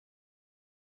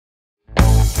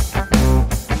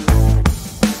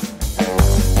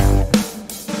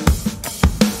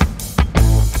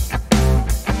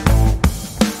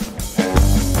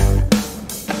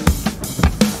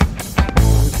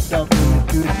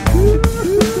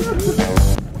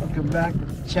Welcome back to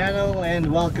the channel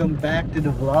and welcome back to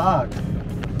the vlog.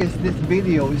 This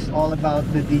video is all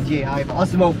about the DJI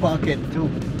Osmo Pocket 2.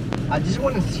 I just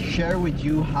want to share with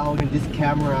you how this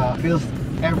camera feels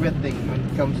everything when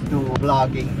it comes to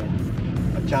vlogging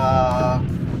at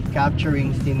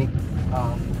capturing scenic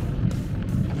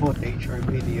footage or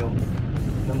video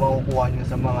na makukuha nyo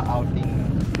sa mga outing.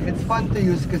 It's fun to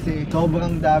use kasi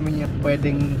sobrang dami niya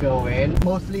pwedeng gawin,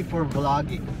 mostly for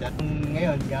vlogging.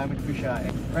 Ngayon gamit ko siya.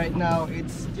 Right now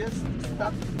it's just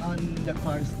stuck on the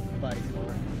car's visor.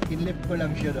 Kinlip ko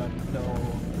lang siya doon, so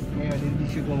ngayon hindi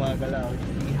siya gumagalaw.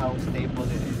 See how stable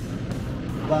it is.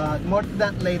 But more to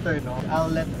that later, no?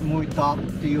 I'll let Muy talk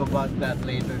to you about that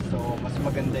later. So mas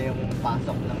maganda yung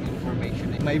pasok ng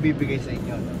information na may bibigay sa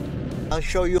inyo, no? I'll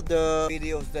show you the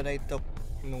videos that I took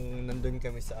nung nandun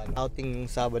kami sa outing nung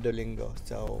Sabado-Linggo.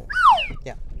 So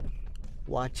yeah,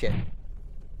 watch it.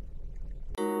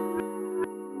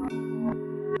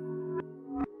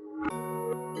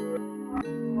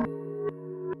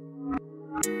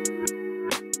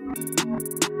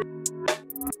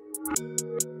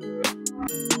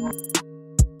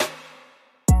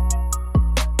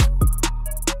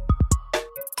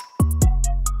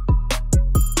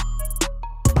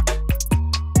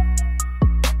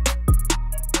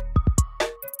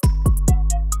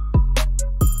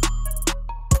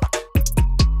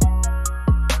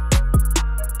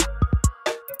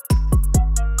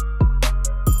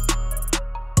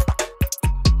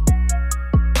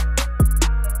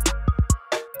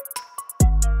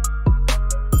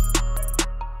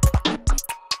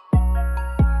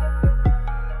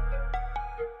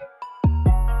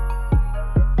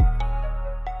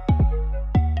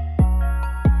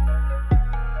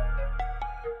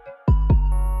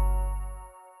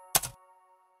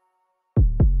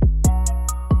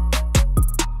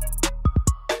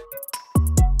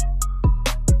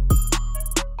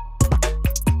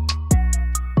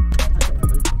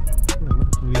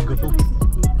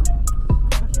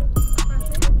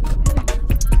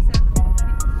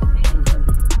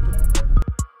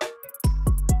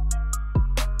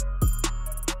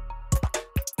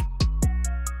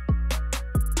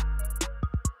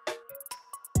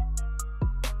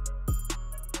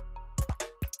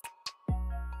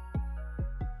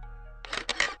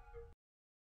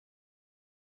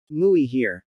 Muy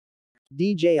here.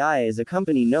 DJI is a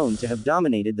company known to have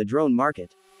dominated the drone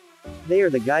market. They are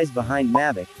the guys behind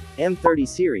Mavic, M30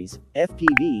 series,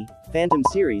 FPV, Phantom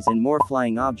series and more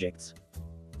flying objects.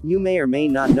 You may or may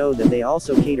not know that they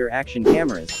also cater action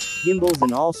cameras, gimbals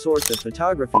and all sorts of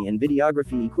photography and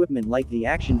videography equipment like the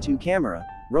Action 2 camera,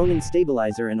 Ronin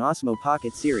stabilizer and Osmo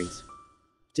Pocket series.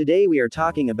 Today we are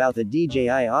talking about the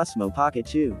DJI Osmo Pocket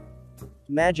 2.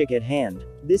 Magic at hand.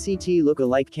 This ET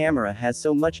look-alike camera has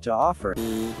so much to offer.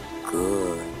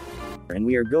 Good. And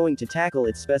we are going to tackle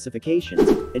its specifications,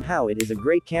 and how it is a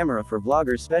great camera for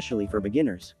vloggers, especially for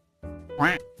beginners.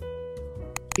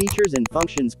 Features and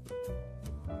functions.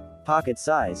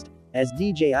 Pocket-sized. As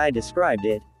DJI described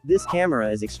it, this camera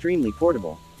is extremely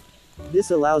portable.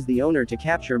 This allows the owner to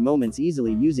capture moments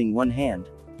easily using one hand.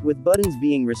 With buttons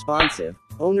being responsive,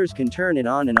 owners can turn it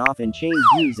on and off and change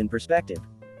views and perspective.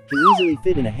 Can easily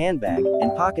fit in a handbag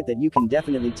and pocket that you can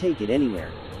definitely take it anywhere.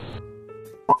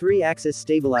 3-axis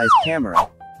stabilized camera.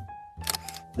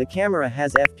 The camera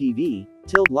has FPV,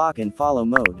 tilt, lock and follow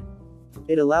mode.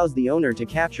 It allows the owner to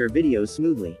capture videos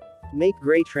smoothly, make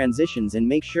great transitions and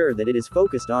make sure that it is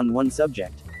focused on one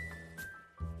subject.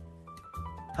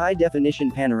 High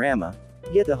definition panorama.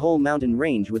 Get the whole mountain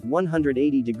range with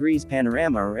 180 degrees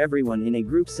panorama or everyone in a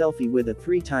group selfie with a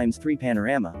 3x3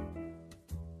 panorama.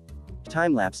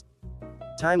 Time-lapse.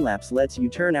 Time-lapse lets you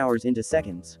turn hours into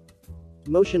seconds.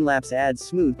 Motion-lapse adds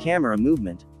smooth camera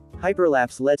movement.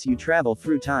 Hyperlapse lets you travel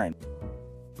through time.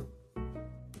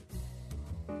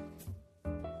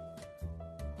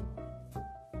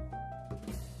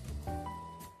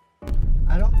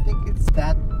 I don't think it's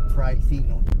that pricey,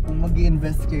 no? Kung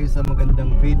mag-i-invest kayo sa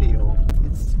magandang video,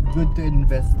 it's good to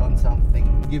invest on something.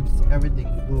 Gives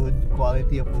everything good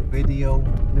quality of a video.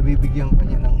 Nabibigyan ka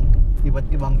niya ng iba't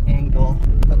ibang angle.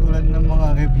 Katulad ng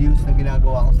mga reviews na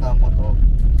ginagawa ko sa moto.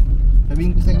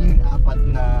 Sabihin ko sa inyo yung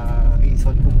 4 na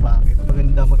reason kung bakit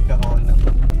maganda magkaroon ng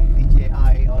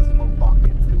DJI Osmo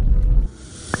Pocket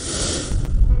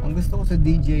 2. Ang gusto ko sa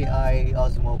DJI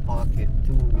Osmo Pocket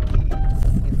 2 is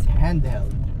it's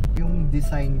handheld. Yung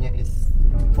design niya is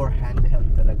for handheld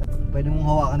talaga. Pwede mong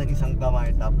hawakan ng isang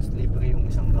kamay tapos libre yung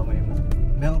isang kamay mo.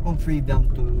 Meron kong freedom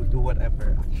to do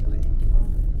whatever actually.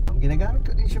 Ginagamit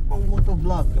ko din siya pang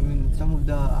motovlog. I mean, some of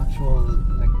the actual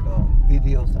like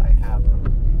videos I have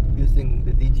using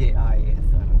the DJI is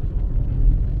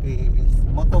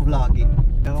vlogging.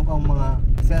 Meron kang mga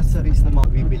accessories na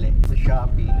mabibili sa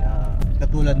Shopee na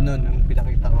katulad nun yung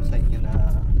pinakita ko sa inyo na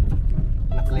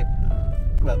clip.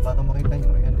 Well, para makita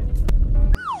nyo, yan din.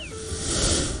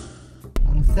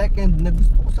 Ang second na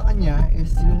gusto ko sa kanya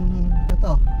is yung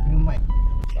mic.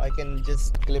 So I can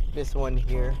just clip this one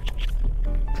here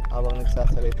habang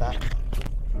nagsasalita.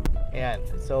 Ayan,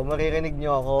 so maririnig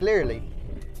nyo ako clearly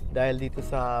dahil dito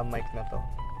sa mic na to.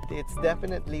 It's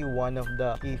definitely one of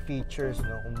the key features,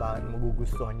 no, kung bakit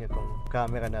magugustuhan nyo tong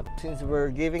camera na to. Since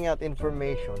we're giving out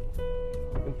information,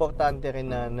 importante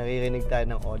rin na naririnig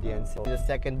tayo ng audience. So, the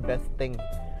second best thing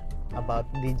about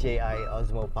DJI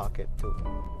Osmo Pocket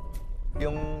 2.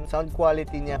 Yung sound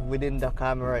quality niya within the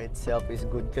camera itself is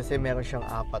good kasi meron siyang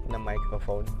 4 na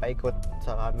microphone. Paikot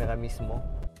sa camera mismo.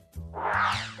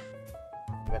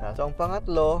 So ang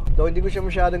pangatlo, though hindi ko siya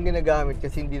masyadong ginagamit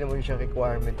kasi hindi naman siya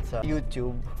requirement sa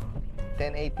YouTube,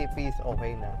 1080p is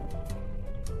okay na.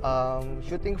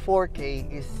 Shooting 4K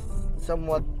is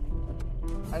somewhat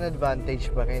an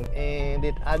advantage pa rin and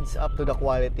it adds up to the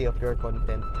quality of your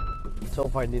content.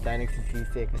 So far hindi tayo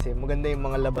nagsisisi kasi maganda yung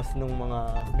mga labas ng mga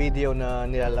video na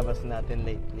nilalabas natin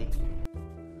lately.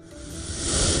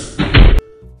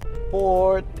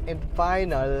 Fourth and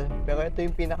final, pero ito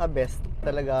yung pinaka-best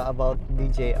talaga about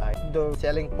DJI. The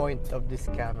selling point of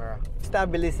this camera,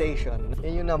 stabilization.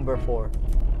 Yan yung number 4.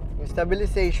 Yung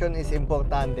stabilization is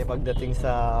importante pagdating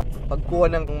sa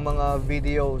pagkuha ng mga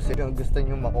videos yung gusto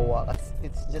nyo makuha.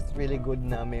 It's just really good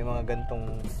na may mga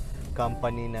gantong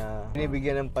company na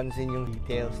binibigyan ng pansin yung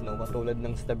details, no? Katulad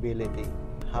ng stability.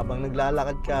 Habang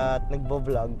naglalakad ka at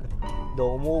nagbo-vlog,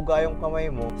 do umuuga yung kamay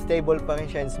mo, stable pa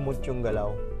rin siya and smooth yung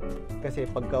galaw. Kasi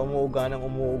pagka umuuga,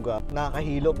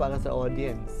 nakakahilo para sa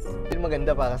audience. Yun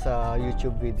maganda para sa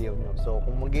YouTube video nyo. So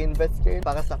kung mag-invest kayo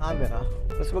para sa camera,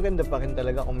 mas maganda pa rin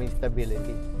talaga kung may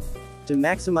stability. To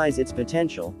maximize its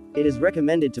potential, it is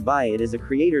recommended to buy it as a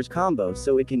creator's combo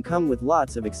so it can come with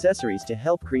lots of accessories to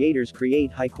help creators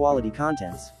create high-quality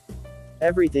contents.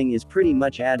 Everything is pretty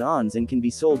much add-ons and can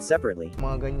be sold separately.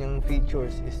 Mga ganyang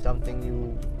features is something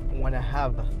you wanna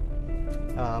have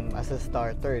as a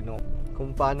starter, no?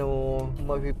 Kung paano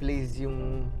mag-please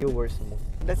yung viewers mo.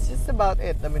 That's just about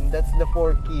it. I mean, that's the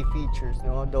 4 key features,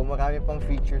 no? Though marami pang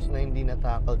features na hindi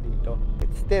na-tackle dito.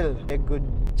 It's still a good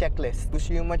checklist.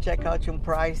 Gusto yung ma-check out yung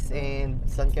price and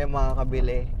saan kayo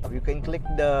makakabili. You can click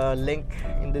the link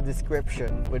in the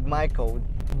description with my code.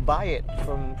 Buy it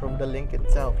from the link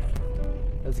itself.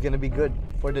 That's gonna be good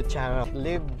for the channel.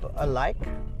 Leave a like,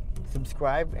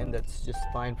 subscribe, and that's just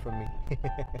fine for me.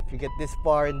 If you get this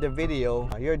far in the video,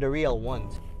 you're the real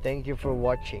ones. Thank you for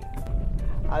watching.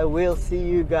 I will see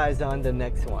you guys on the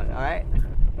next one, alright?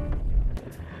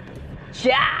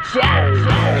 Ciao!